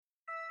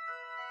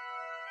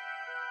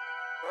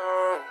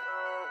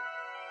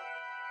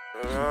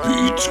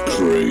Beats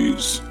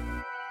Craze.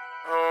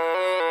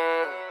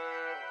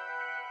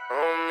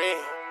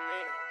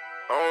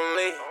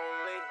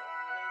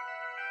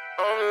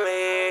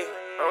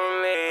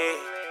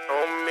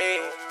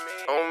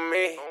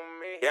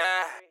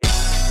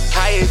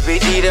 Highest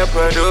BG the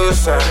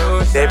producer.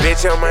 That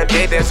bitch on my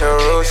dick, that's a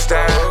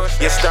rooster.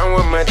 You stung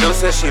with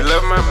Medusa, she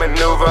love my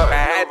maneuver. I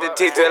had to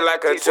teach her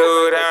like a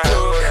tutor.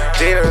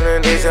 Did on the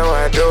D, so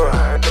I do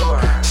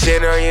it.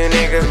 Shit on you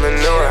niggas,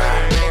 manure.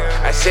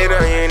 I shit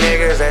on you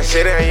niggas, I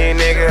shit on you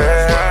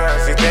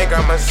niggas. She think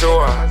I'm a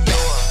sewer.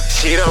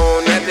 She don't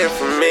want nothing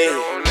from me.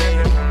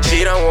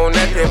 She don't want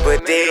nothing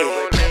but D.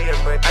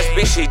 I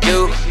speak, she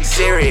do.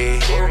 Siri,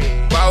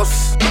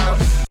 boss,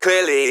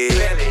 clearly.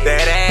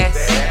 That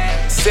ass,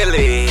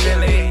 silly.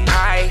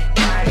 High,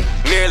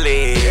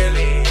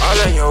 nearly. All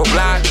on your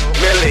block,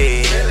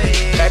 Millie.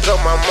 Back up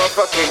my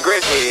motherfucking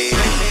grizzly.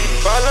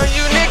 All on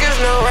you niggas,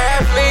 no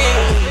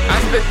athlete. I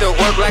spit the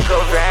work like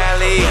a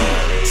valley.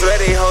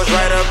 Sweaty hoes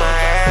right up my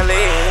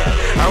alley.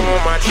 I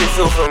want my chicks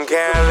who from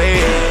Cali.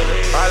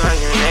 All on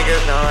you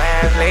niggas, no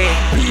athlete.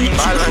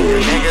 All on you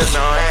niggas,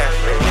 no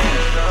athlete.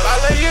 All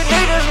of you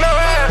niggas, no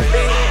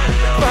athlete.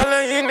 All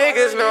of you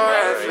niggas, no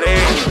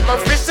athlete. My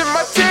fist in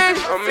my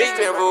teeth, I'm meat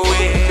never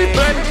weak. They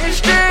blood in the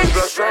streets,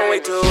 blow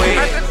strongly to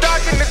it. At the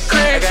dark in the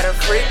crib, I got a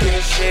freak in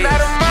the shit.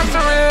 Not a monster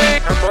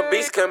relief, I'm a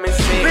beast, come and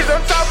see. Please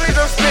don't talk, please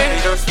don't speak.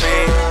 Please don't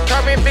speak.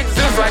 Call me Big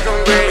Zeus like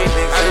I'm great.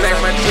 I take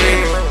my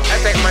chick, I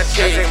take my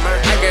chick.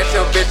 I got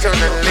your bitch on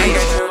the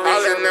leash.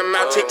 All in the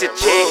mouth, cheek to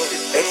cheek.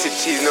 Extra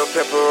cheese, no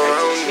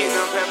pepperoni.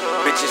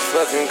 Bitches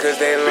fucking cause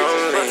they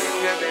lonely.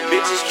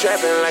 Bitches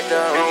trapping like the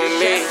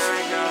homies.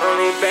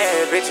 Only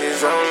bad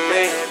bitches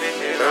only.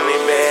 Only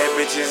bad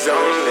bitches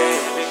only.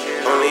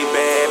 Only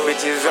bad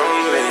bitches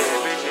only.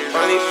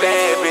 Only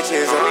bad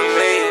bitches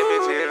only.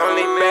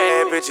 Only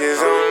bad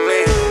bitches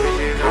only.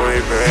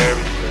 Only bad.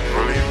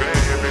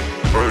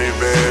 Only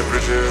bad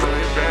bitches.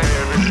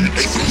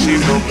 Extra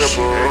cheese, no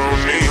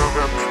pepperoni.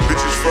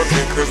 Bitches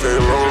fucking cause they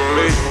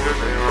lonely.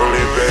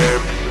 Only bad.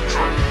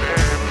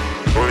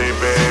 Only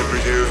bad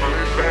bitches.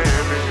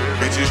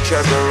 Bitches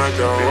trapping like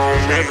the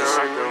homies.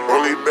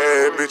 Only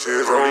bad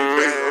bitches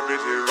only.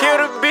 Kill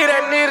the beat,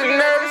 I need a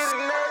nurse.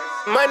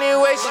 Money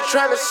way she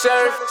tryna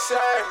surf.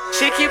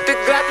 She keep the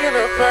Glock in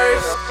her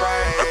purse.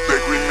 I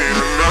think we need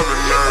another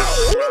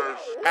nurse.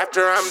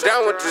 After I'm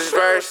done with this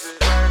verse,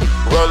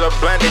 roll a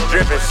blunt and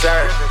drip and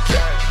surf.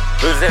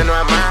 Losing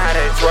my mind how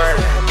they twerk.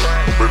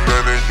 But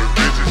none of you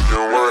bitches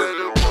can work.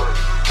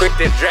 Quick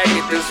to drag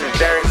you through some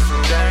dirt.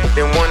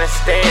 Then wanna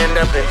stand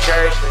up in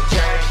church.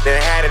 Then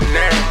had a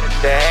nerve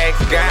to ask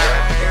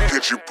God.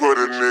 Did you put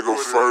a nigga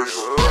first?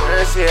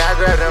 Let's see, I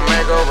grab the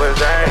mic over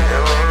there.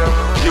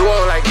 You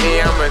won't like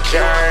me, I'm a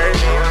jerk.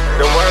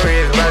 Don't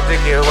worry, it's about to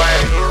get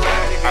worse.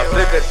 I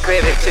flick a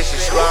clit until she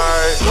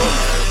scars.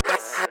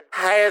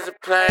 High as a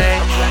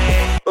plane.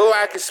 Ooh,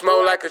 I can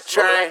smoke like a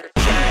train.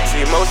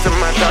 See, most of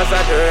my thoughts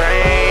are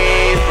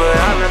deranged, but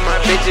all of my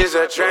bitches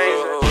are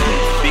trained.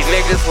 These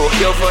niggas will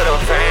kill for the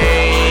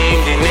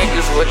fame. These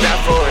niggas will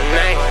die for a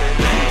name.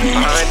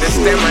 I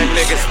understand my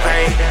niggas'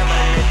 pain.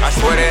 I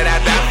swear that I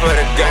die for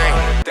the game.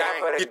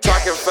 You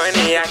talking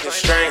funny, acting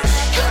strange.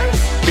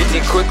 Bitch,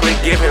 you quickly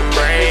giving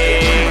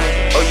brain.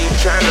 Oh, you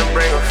tryna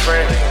bring a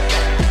friend.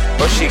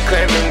 Or she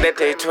claiming that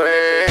they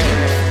twin.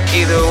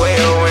 Either way,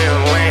 a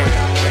win-win.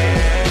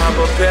 Pop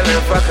a pill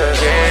and fuck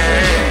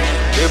again.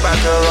 We bout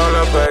to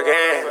roll up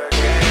again.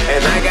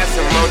 And I got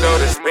some more dough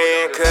to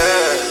spend,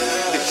 cuz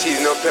the cheese,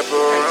 no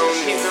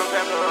pepperoni.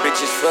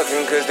 Bitches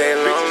fucking cause they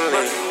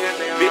lonely.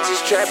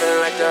 Bitches trapping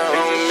like the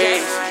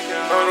homies.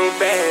 Only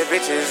bad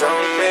bitches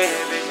only.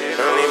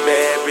 Only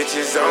bad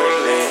bitches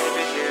only.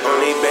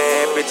 Only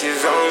bad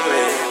bitches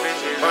only.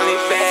 Only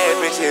bad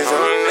bitches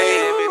only.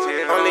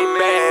 Only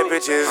bad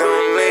bitches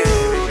only.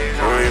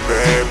 Only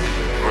bad.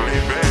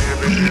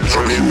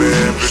 Only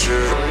bad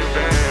bitches.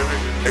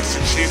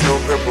 Extra cheese, no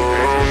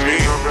pepperoni.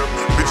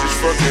 Bitches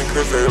fucking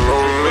cause they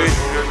lonely.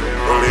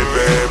 Only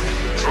bad.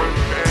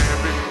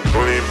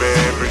 Only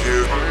bad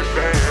bitches.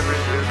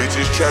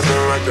 Bitches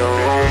trapping like the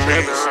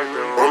homies.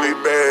 Only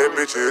bad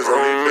bitches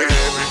only.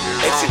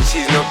 Extra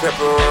cheese, no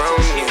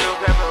pepperoni.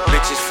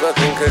 Bitches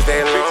fucking cause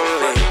they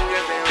lonely.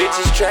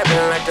 Bitches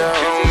trapping like the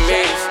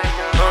homies.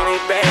 Only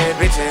bad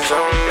bitches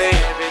only.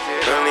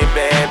 Only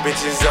bad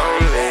bitches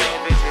only.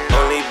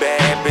 Only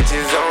bad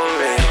bitches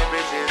only.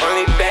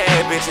 Only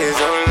bad bitches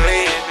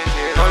only.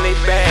 Only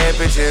bad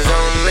bitches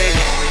only.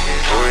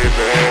 Only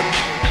bad.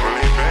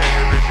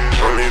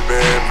 Only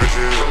bad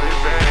bitches.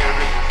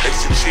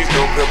 Extra cheese,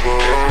 no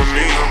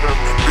pepperoni.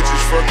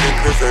 Bitches fucking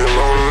cause they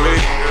lonely.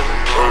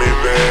 Only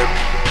bad.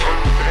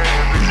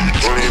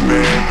 Only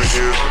bad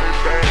bitches.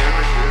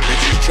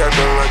 Bitches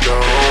trapping like the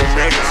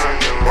homies.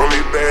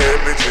 Only bad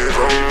bitches.